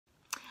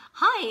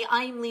Hi,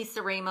 I'm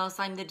Lisa Ramos.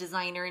 I'm the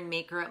designer and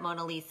maker at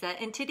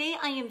MONOLISA, and today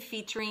I am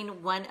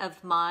featuring one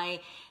of my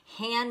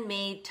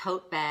handmade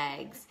tote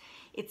bags.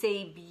 It's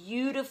a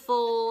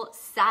beautiful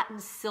satin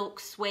silk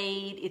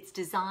suede. It's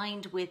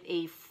designed with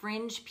a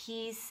fringe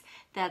piece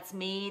that's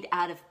made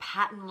out of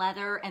patent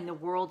leather and the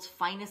world's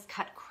finest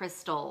cut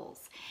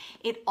crystals.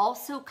 It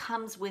also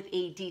comes with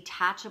a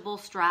detachable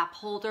strap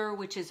holder,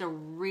 which is a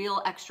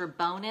real extra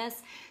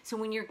bonus. So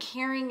when you're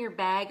carrying your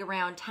bag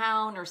around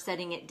town or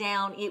setting it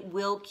down, it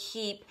will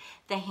keep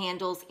the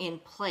handles in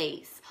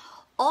place.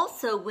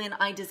 Also, when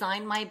I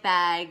design my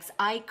bags,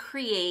 I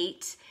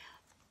create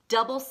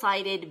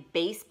double-sided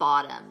base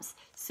bottoms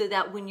so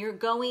that when you're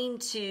going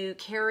to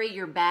carry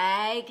your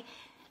bag,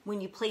 when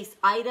you place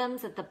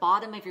items at the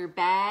bottom of your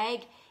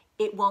bag,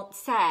 it won't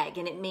sag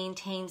and it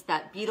maintains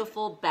that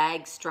beautiful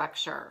bag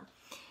structure.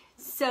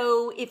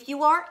 So if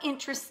you are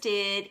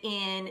interested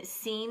in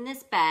seeing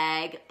this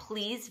bag,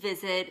 please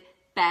visit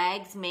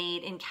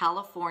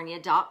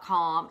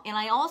bagsmadeincalifornia.com. And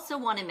I also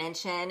want to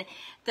mention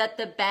that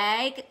the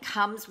bag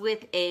comes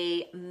with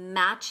a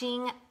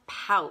matching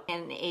pouch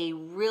and a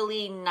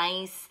really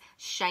nice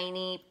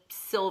shiny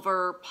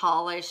silver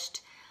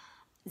polished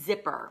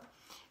zipper.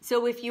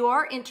 So if you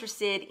are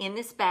interested in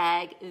this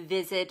bag,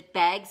 visit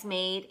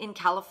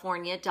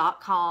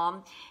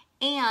bagsmadeincalifornia.com.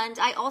 And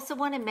I also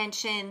want to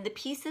mention the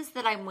pieces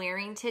that I'm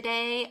wearing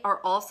today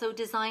are also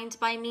designed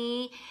by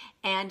me.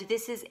 And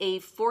this is a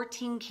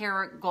 14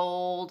 karat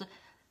gold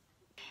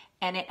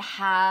and it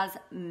has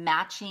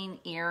matching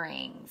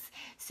earrings.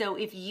 So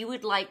if you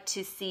would like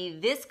to see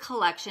this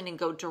collection and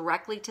go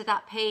directly to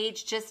that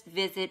page, just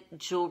visit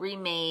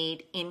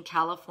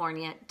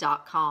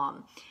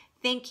jewelrymadeincalifornia.com.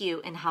 Thank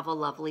you and have a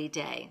lovely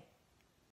day.